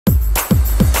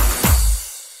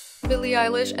Billie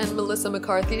Eilish and Melissa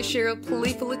McCarthy share a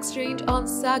playful exchange on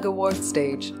SAG Awards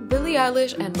stage. Billie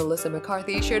Eilish and Melissa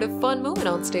McCarthy shared a fun moment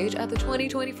on stage at the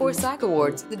 2024 SAG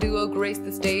Awards. The duo graced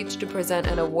the stage to present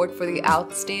an award for the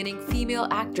Outstanding Female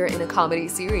Actor in a Comedy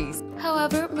Series.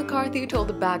 However, McCarthy told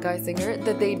the bad guy singer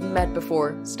that they'd met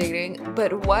before, stating,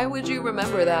 "But why would you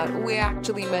remember that? We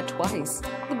actually met twice."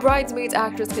 The Bridesmaids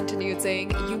actress continued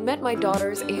saying, "You met my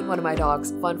daughters and one of my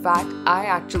dogs. Fun fact, I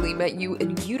actually met you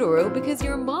in utero because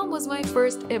your mom was my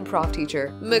first improv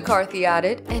teacher." McCarthy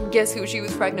added, "And guess who she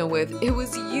was pregnant with? It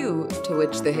was you." To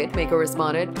which the hitmaker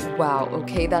responded, "Wow,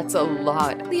 okay, that's a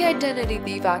lot." The identity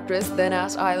thief actress then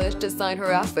asked Eilish to sign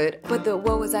her outfit, but the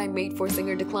 "What Was I Made For"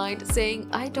 singer declined, saying,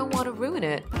 "I don't want to ruin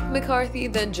it." McCarthy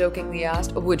then jokingly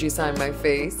asked, "Would you sign my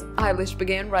face?" Eilish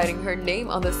began writing her name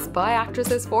on the spy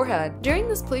actress's forehead. During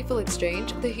this playful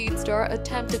exchange, the Heat star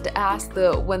attempted to ask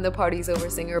the "When the Party's Over"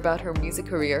 singer about her music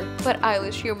career, but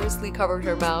Eilish humorously covered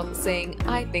her mouth, saying,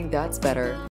 "I think that's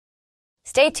better."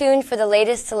 Stay tuned for the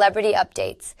latest celebrity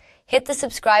updates. Hit the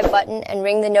subscribe button and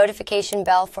ring the notification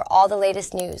bell for all the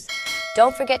latest news.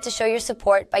 Don't forget to show your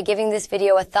support by giving this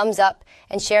video a thumbs up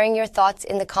and sharing your thoughts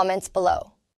in the comments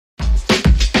below.